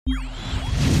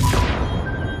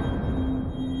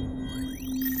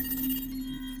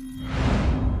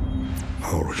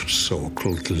Our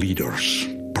so-called leaders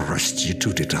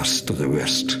prostituted us to the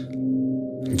West,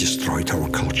 destroyed our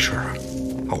culture,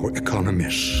 our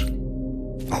economies,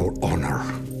 our honor.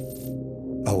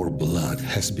 Our blood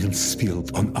has been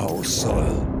spilled on our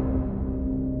soil.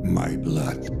 My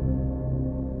blood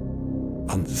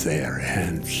on their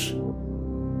hands.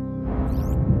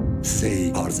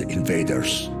 They are the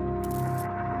invaders.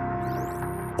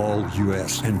 All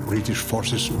US and British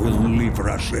forces will leave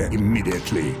Russia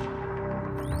immediately,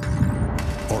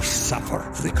 or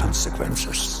suffer the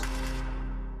consequences.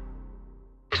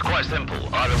 It's quite simple.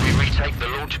 Either we retake the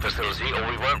launch facility or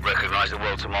we won't recognize the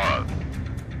world tomorrow.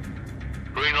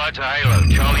 Green light to Halo.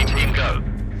 Charlie team go.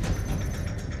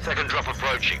 Second drop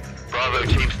approaching. Bravo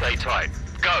team stay tight.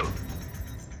 Go!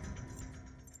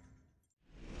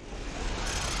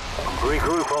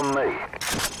 Regroup on me.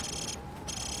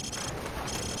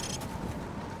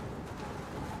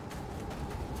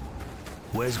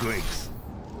 Where's Griggs?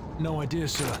 No idea,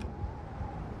 sir.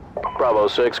 Bravo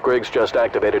 6, Griggs just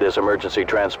activated his emergency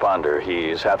transponder.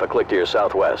 He's half a click to your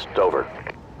southwest. Over.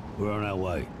 We're on our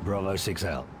way. Bravo 6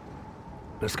 out.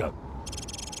 Let's go.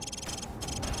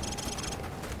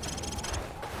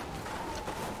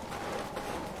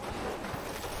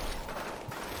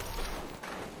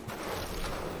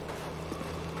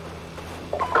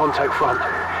 Contact front.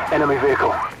 Enemy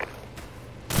vehicle.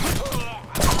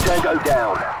 Tango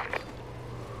down.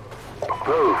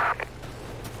 Move.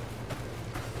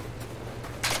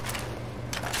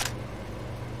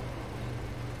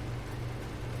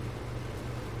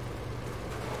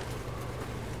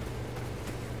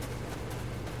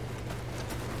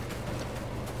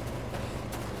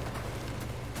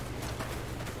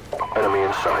 Enemy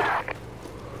in sight.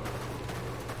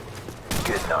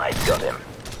 Good night, got him.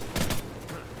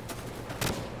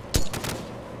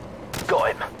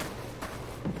 Got him.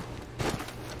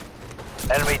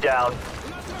 Enemy down.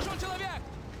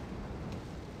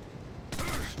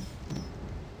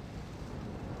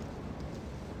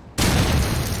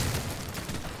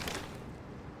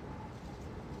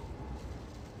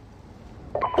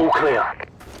 All clear.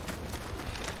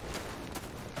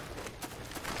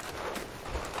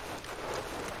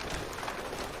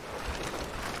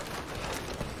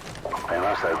 They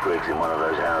must have Griggs in one of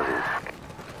those houses.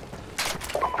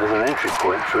 There's an entry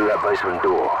point through that basement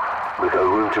door. We go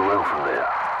room to room from there.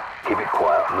 Keep it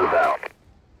quiet, move out.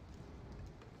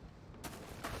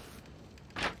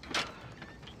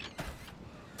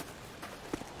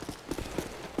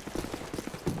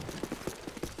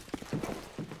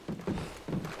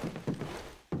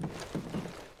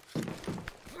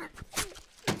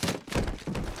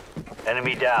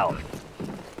 Enemy down.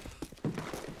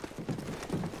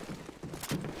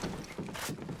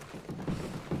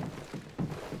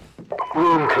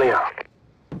 Room clear.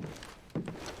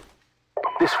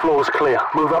 This floor's clear.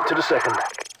 Move up to the second.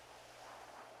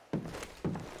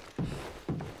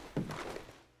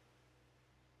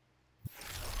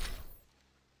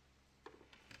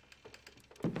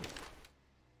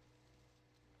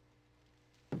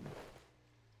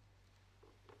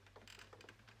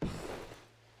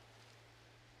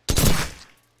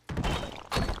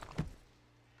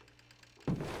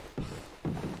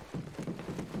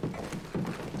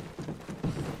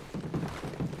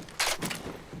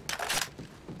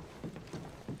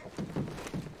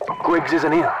 Griggs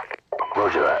isn't here.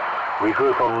 Roger that.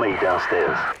 Regroup on me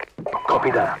downstairs.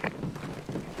 Copy that.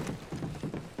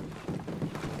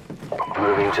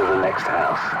 Moving to the next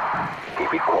house.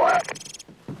 Keep it quiet.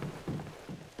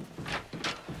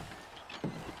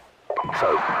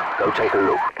 So, go take a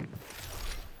look.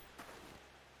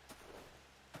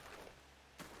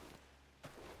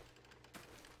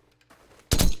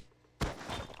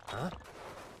 Huh?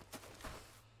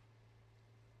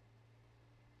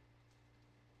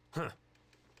 Huh.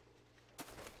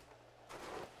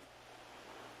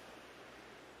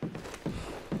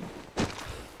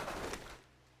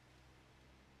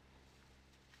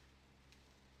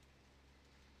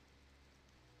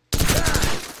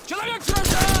 Человек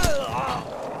сражается!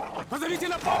 Позовите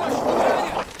на помощь!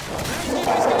 Ранен!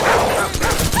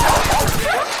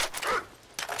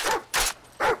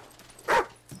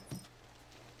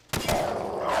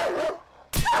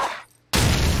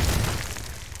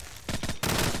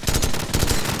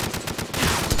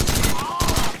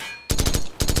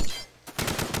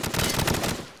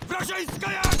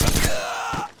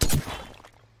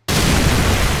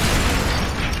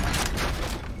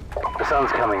 The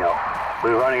sun's coming up.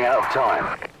 We're running out of time.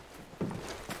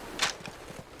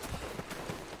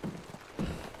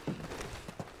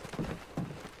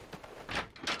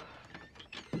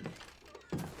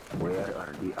 Where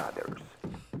are the others?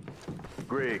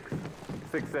 Griggs,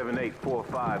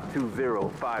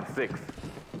 678-452056.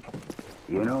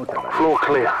 You know, Tavares, Floor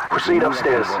clear. Proceed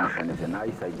upstairs. Convention is a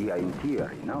nice idea in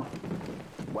theory, no?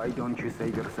 Why don't you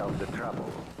save yourself the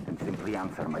trouble and simply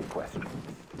answer my questions?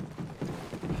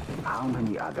 How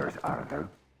many others are there?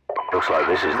 Looks like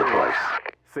this is the place.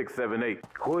 678.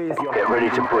 Who is your... Get ready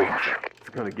to breach. It's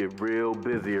gonna get real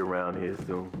busy around here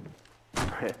soon.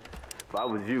 If I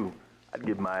was you, I'd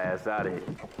get my ass out of here.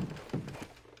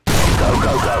 Go,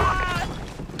 go, go.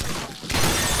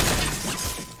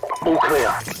 All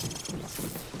clear.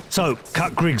 So,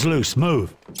 cut Griggs loose.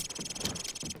 Move.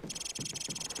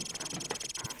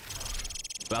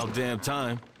 About damn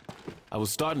time. I was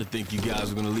starting to think you guys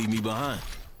were gonna leave me behind.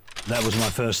 That was my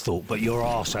first thought, but your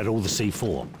ass had all the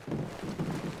C4.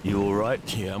 You all right?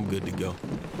 Yeah, I'm good to go.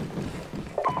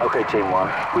 Okay, Team 1.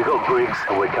 We got Griggs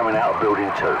and we're coming out of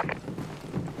Building 2.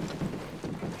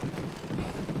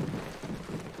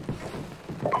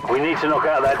 We need to knock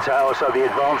out that tower so the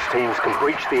advanced teams can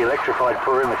breach the electrified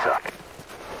perimeter.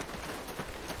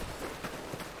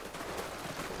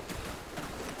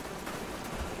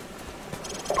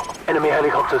 Enemy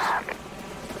helicopters.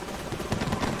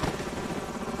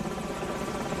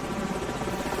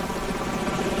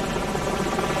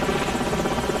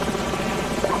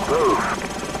 Move.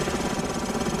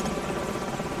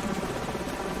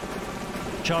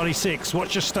 Charlie 6,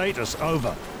 what's your status?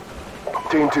 Over.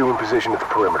 Team 2 in position at the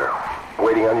perimeter.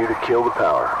 Waiting on you to kill the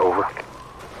power. Over.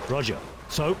 Roger.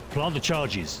 So, plant the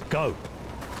charges. Go.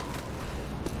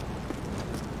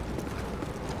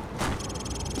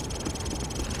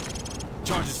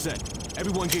 Charges set.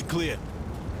 Everyone get clear.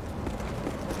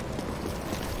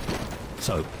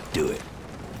 So, do it.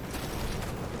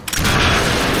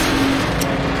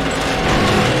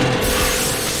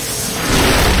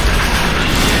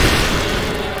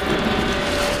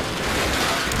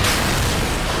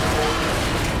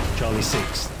 Charlie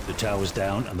 6, the tower's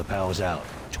down and the power's out.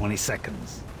 20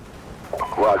 seconds.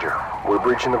 Roger. We're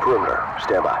breaching the perimeter.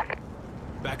 Stand by.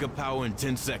 Backup power in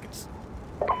 10 seconds.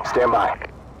 Stand by.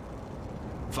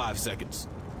 5 seconds.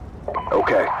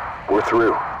 Okay. We're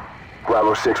through.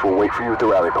 Bravo 6 will wait for you at the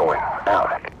rally point.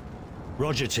 Out.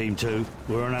 Roger, Team 2.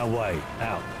 We're on our way.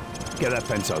 Out. Get that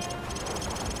fence open.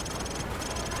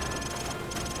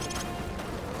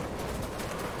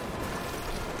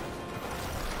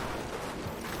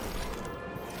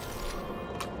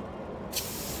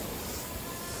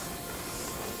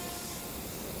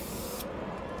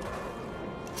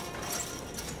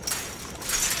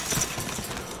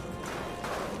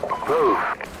 Move.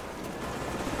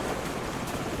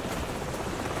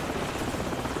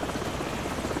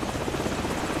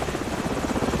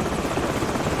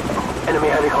 Enemy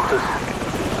helicopters.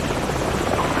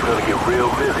 It's gonna get real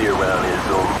busy around here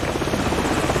soon.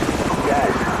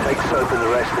 Guys, take Soap and the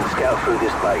rest and scout through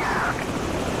this base.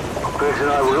 Griggs and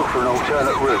I will look for an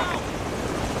alternate route.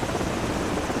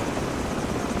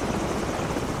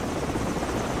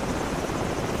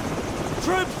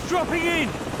 Troops dropping in!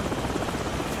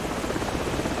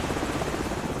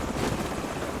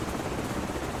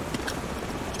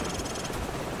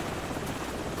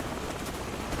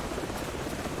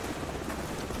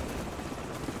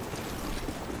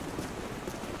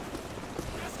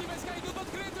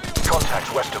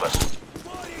 Contacts west of us.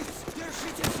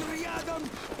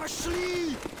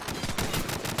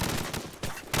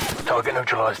 Target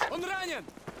neutralized.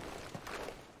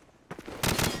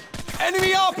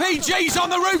 Enemy RPGs on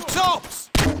the rooftops!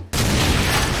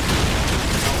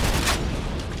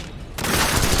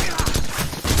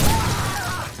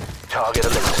 Target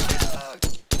eliminated.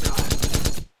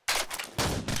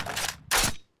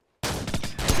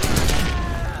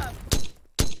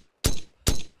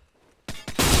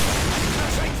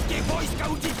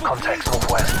 Contacts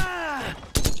northwest.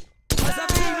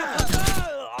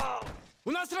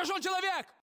 У нас сражен человек!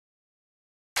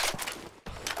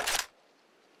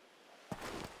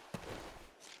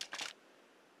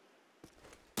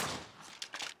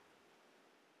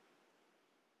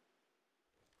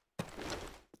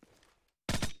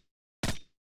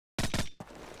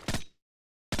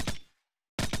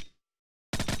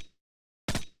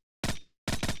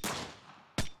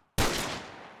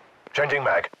 Changing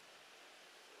mag.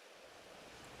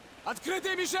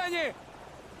 Открытые мишени!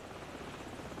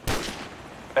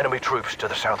 Enemy troops to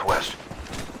the southwest.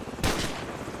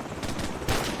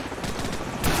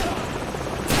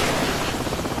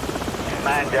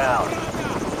 Man down.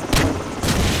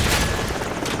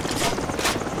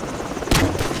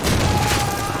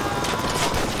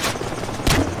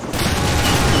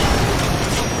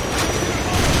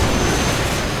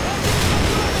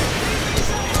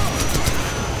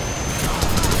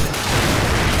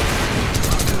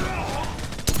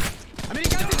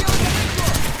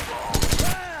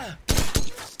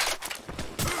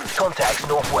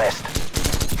 northwest.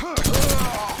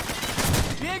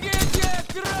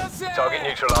 Target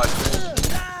neutralized.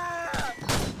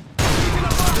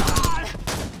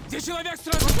 Где человек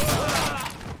сразу?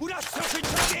 У нас сразу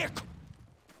человек!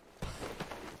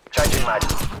 Changing mag.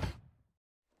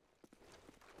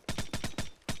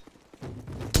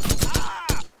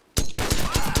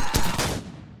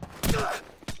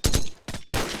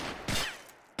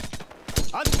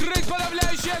 Открыть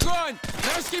подавляющий огонь!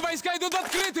 Вражеские войска идут в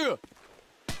открытую!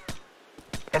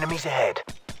 Enemies ahead.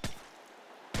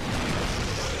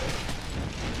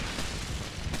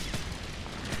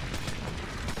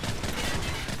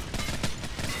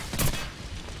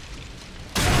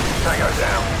 Tango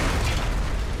down.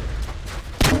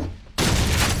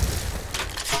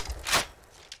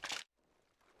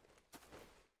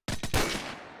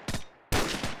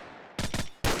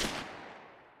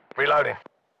 Reloading.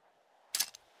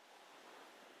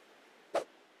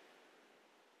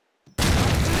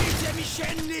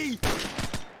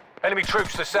 Enemy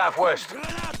troops to the southwest.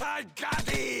 Граната,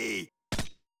 гады!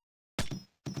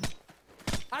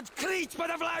 Открыть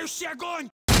подавляющий огонь!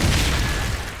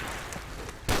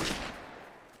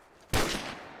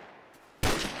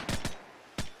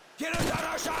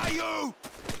 Перезаряжаю!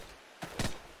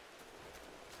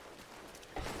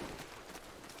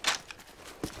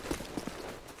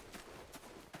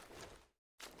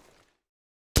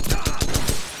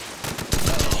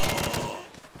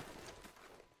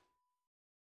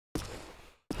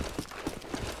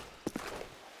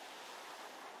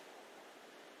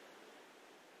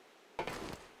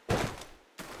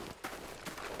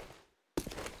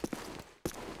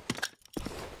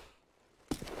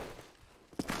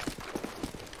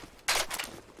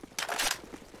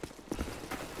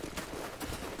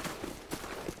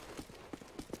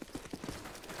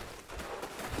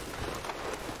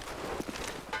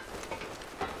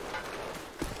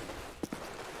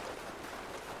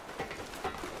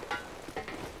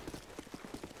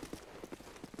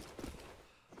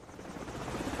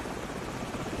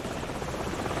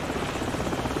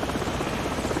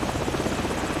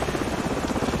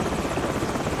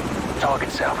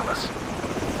 Target south of us.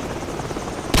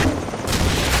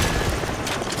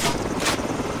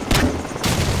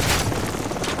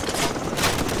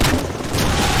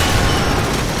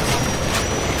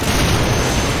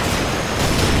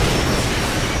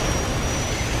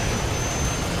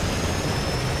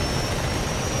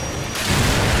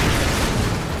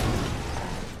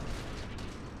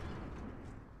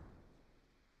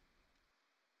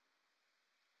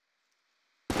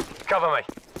 Cover me.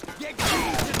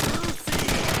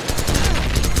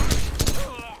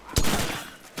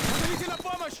 Позовите на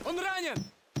помощь! Он ранен!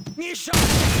 Миша!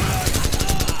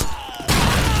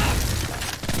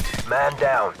 Man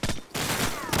down.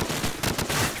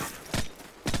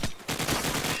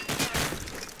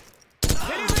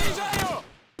 Перезаряжаю!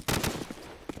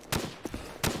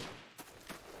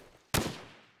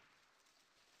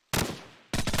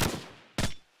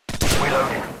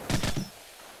 Reloading.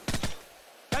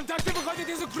 Контакты выходят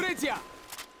из укрытия!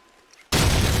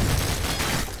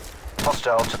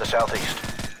 Hostile to the southeast.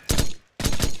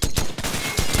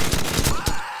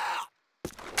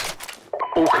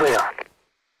 All clear.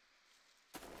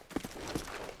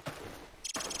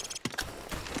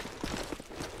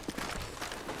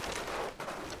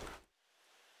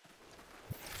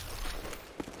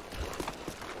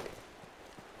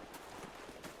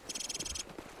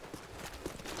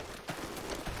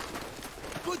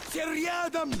 Будьте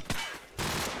рядом!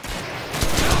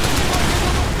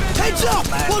 Heads up!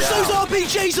 Watch those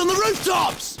RPGs on the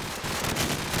rooftops!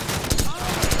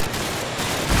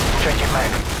 Changing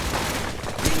mag.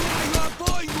 Меняю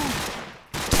обойму!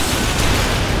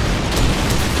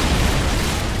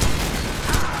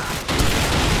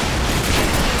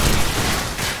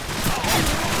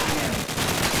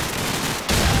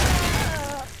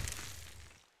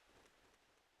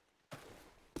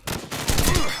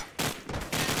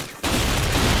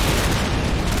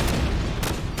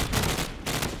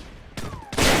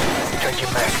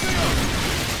 Changing mag.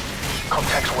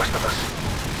 Contacts west of us.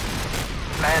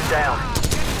 Man down.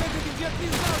 Этот идиот не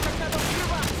знал, как надо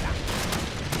взрываться!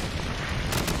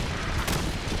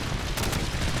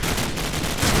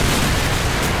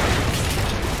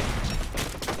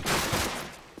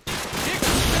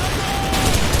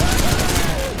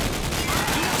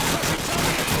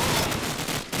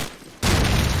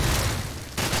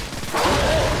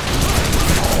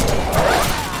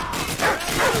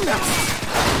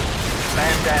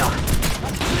 Man down.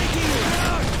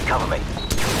 Cover me.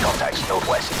 Contacts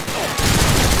northwest.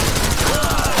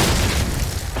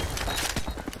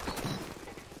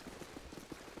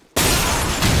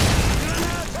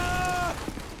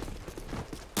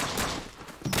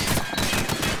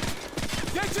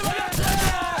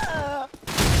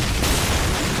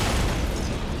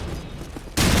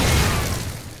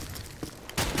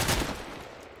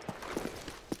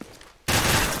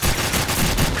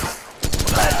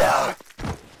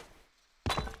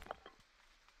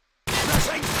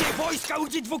 Wojska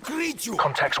uciec w ukryciu!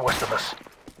 Contacts west of us.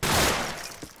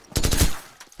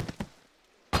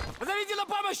 Позовите на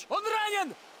помощь! Он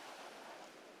ранен!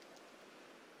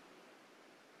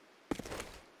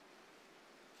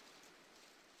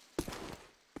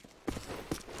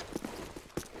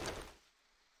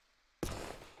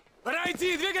 Пора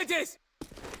идти, двигайтесь!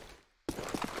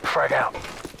 Frag out.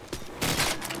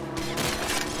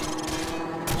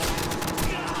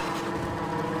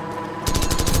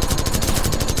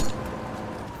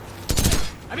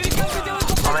 Американцы делают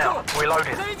I'm попытку! out.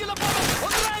 Reloading. Позовите на помощь!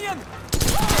 Он ранен!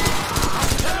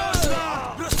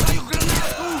 Осторожно! Бросаю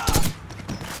гранату!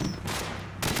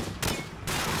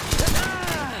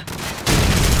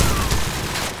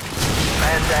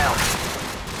 Man down.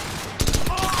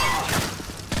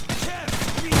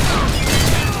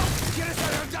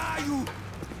 Перезаряжаю!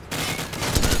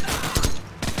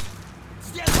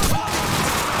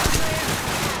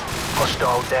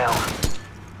 Hostile down.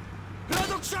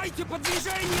 Продолжайте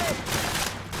подвижение!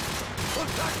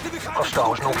 Контакты выходят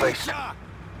Hostiles из northeast. укрытия!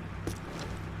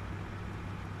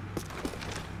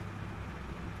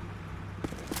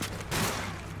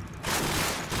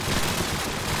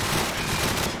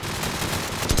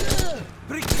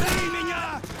 Прикрой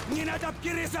меня! Не надо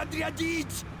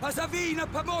перезарядить! Позови на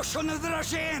помощь, он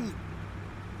заражен!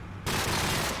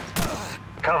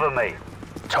 Cover me.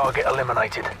 Target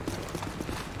eliminated.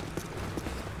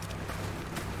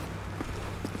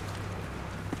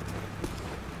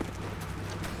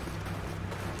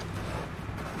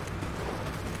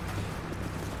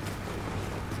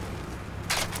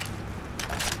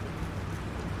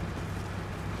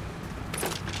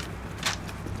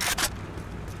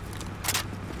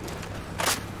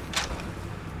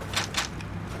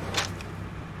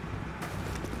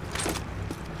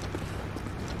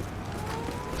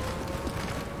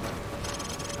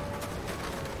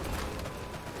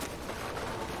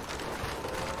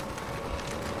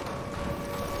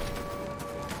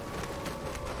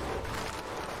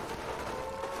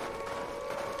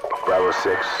 Bravo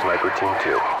 6, Sniper Team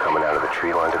 2, coming out of the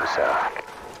tree line to the south.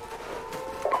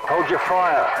 Hold your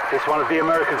fire. It's one of the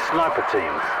American sniper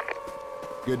teams.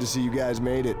 Good to see you guys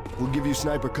made it. We'll give you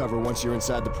sniper cover once you're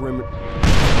inside the perimeter.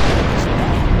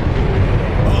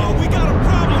 We got a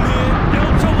problem here!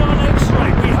 Delta 1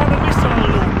 X-ray, we have a missile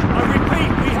launch. I repeat,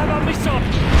 we have a missile.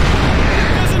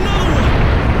 There's another one!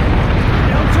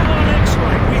 Delta 1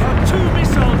 X-ray, we have 2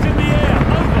 missiles in the air.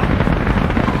 Over.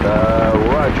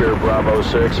 Roger, Bravo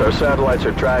 6. Our satellites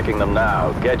are tracking them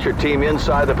now. Get your team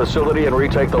inside the facility and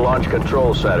retake the launch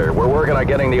control center. We're working on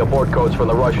getting the abort codes from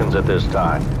the Russians at this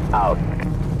time. Out.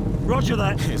 Roger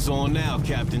that. It's on now,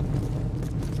 Captain.